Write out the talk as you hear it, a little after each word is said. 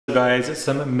Guys,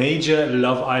 some major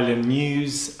Love Island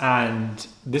news, and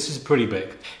this is pretty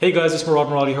big. Hey guys, it's Murad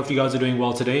Murali. Hope you guys are doing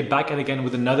well today. Back at again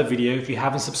with another video. If you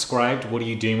haven't subscribed, what are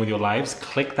you doing with your lives?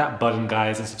 Click that button,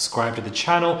 guys, and subscribe to the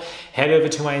channel. Head over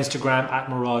to my Instagram at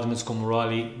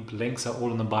Murad_Murali. Links are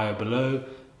all in the bio below.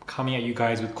 I'm coming at you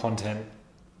guys with content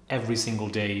every single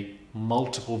day,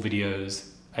 multiple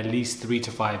videos, at least 3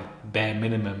 to 5 bare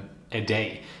minimum a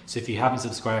day. So if you haven't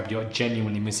subscribed, you're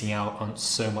genuinely missing out on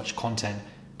so much content.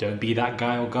 Don't be that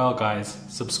guy or girl, guys.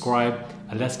 Subscribe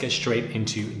and let's get straight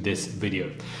into this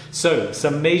video. So,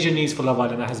 some major news for Love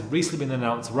Island that has recently been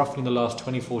announced roughly in the last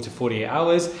 24 to 48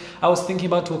 hours. I was thinking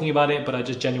about talking about it, but I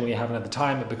just genuinely haven't had the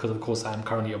time because of course I am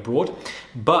currently abroad.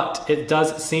 But it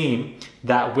does seem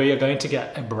that we are going to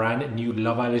get a brand new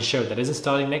Love Island show that isn't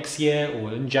starting next year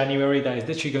or in January. That is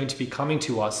literally going to be coming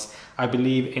to us, I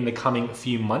believe, in the coming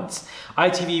few months.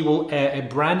 ITV will air a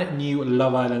brand new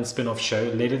Love Island spin-off show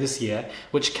later this year,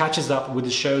 which catches up with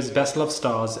the show's best loved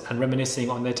stars and reminiscing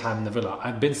on their time in the villa.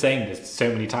 I've been saying this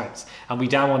so many times, and we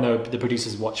damn well know the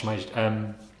producers watch my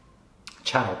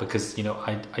channel because, you know,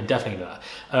 I definitely know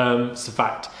that. It's a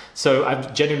fact. So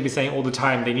I've genuinely been saying all the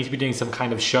time they need to be doing some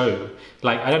kind of show.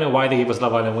 Like, I don't know why they gave us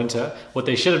Love Island Winter. What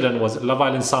they should have done was Love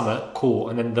Island Summer, cool,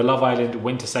 and then the Love Island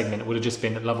Winter segment would have just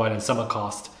been Love Island Summer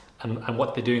cast and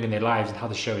what they're doing in their lives and how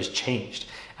the show has changed.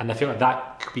 And I feel like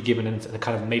that could be given into the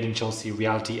kind of Made in Chelsea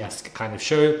reality-esque kind of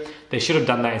show. They should have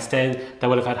done that instead. They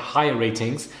would have had higher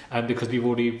ratings because we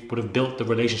already would have built the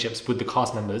relationships with the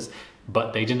cast members,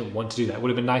 but they didn't want to do that. It would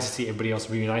have been nice to see everybody else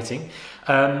reuniting.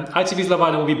 ITV's Love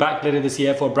Island will be back later this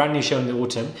year for a brand new show in the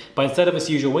autumn, but instead of its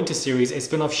usual winter series, a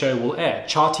spin-off show will air,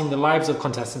 charting the lives of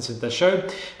contestants with the show.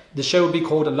 The show will be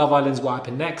called Love Island's What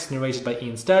Happened Next, narrated by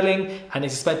Ian Sterling, and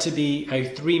it's expected to be a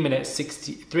 3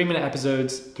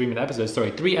 episodes,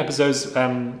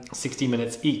 60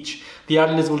 minutes each. The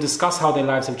Islanders will discuss how their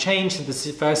lives have changed since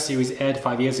the first series aired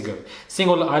 5 years ago.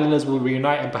 Single Islanders will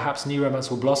reunite and perhaps new romance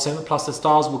will blossom, plus the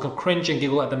stars will cringe and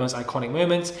giggle at the most iconic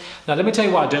moments. Now let me tell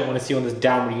you what I don't want to see on this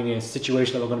damn reunion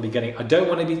situation that we're going to be getting. I don't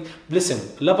want to be... Listen,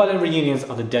 Love Island reunions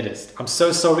are the deadest. I'm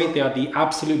so sorry, they are the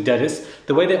absolute deadest.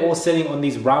 The way they're all sitting on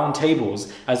these round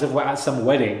tables as if we're at some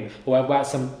wedding or we're at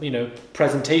some, you know,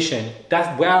 presentation,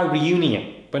 we're at a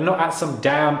reunion. But not at some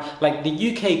damn, like, the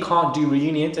UK can't do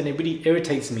reunions, and it really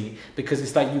irritates me because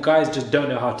it's like you guys just don't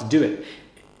know how to do it.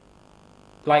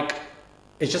 Like,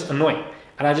 it's just annoying.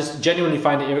 And I just genuinely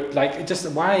find it, like, it just,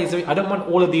 why is it, I don't want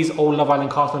all of these old Love Island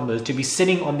cast members to be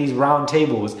sitting on these round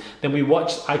tables, then we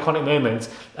watch iconic moments,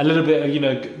 a little bit of, you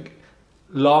know,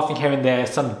 laughing here and there,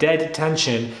 some dead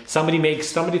tension, somebody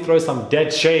throws some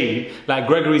dead shade, like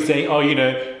Gregory saying, oh, you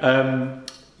know,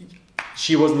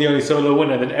 she wasn't the only solo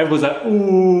winner, then everyone's like,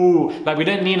 ooh, like, we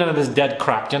don't need none of this dead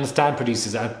crap. Do you understand,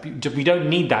 producers? We don't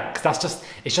need that, because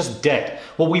it's just dead.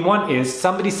 What we want is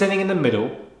somebody sitting in the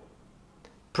middle,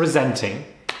 presenting,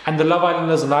 and the Love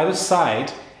Islanders on either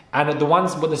side, and the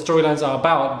ones what the storylines are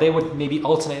about, they would maybe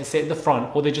alternate and sit in the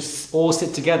front, or they just all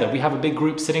sit together. We have a big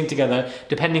group sitting together,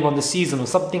 depending on the season, or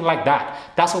something like that.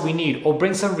 That's what we need. Or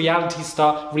bring some reality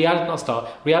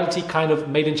kind of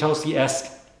Made in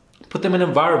Chelsea-esque. Put them in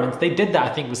environments. They did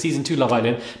that, I think, with season 2 Love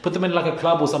Island. Put them in like a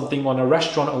club or something, on a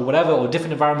restaurant or whatever, or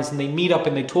different environments, and they meet up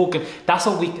and they talk. And that's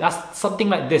something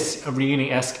like this, a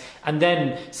reunion-esque. And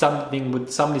then something with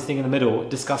somebody sitting in the middle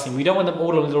discussing. We don't want them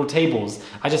all on little tables.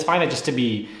 I just find it just to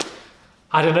be,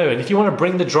 I don't know. And if you want to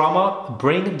bring the drama,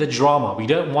 bring the drama. We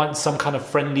don't want some kind of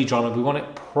friendly drama. We want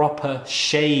it proper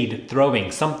shade throwing,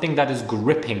 something that is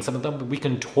gripping, something that we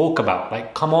can talk about.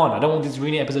 Like, come on, I don't want these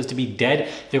reunion episodes to be dead.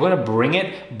 If you're going to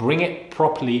bring it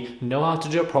properly, know how to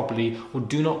do it properly, or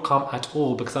do not come at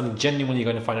all, because I'm genuinely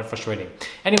going to find it frustrating.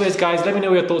 Anyways, guys, let me know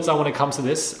what your thoughts are when it comes to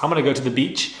this. I'm going to go to the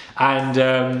beach, and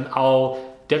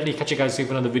I'll definitely catch you guys soon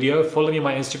for another video. Follow me on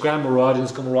my Instagram,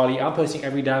 Murad_Murali. I'm posting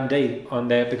every damn day on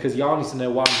there because y'all need to know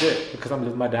what I'm doing, because I'm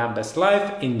living my damn best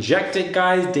life. Inject it,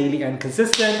 guys, daily and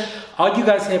consistent. Are you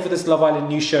guys here for this Love Island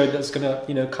new show that's gonna,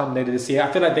 you know, come later this year?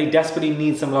 I feel like they desperately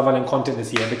need some Love Island content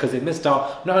this year because they missed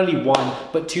out not only 1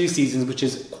 but 2 seasons, which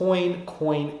is coin.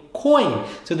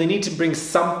 So they need to bring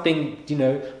something, you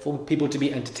know, for people to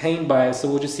be entertained by. So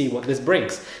we'll just see what this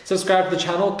brings. Subscribe to the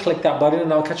channel, click that button,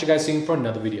 and I'll catch you guys soon for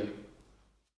another video.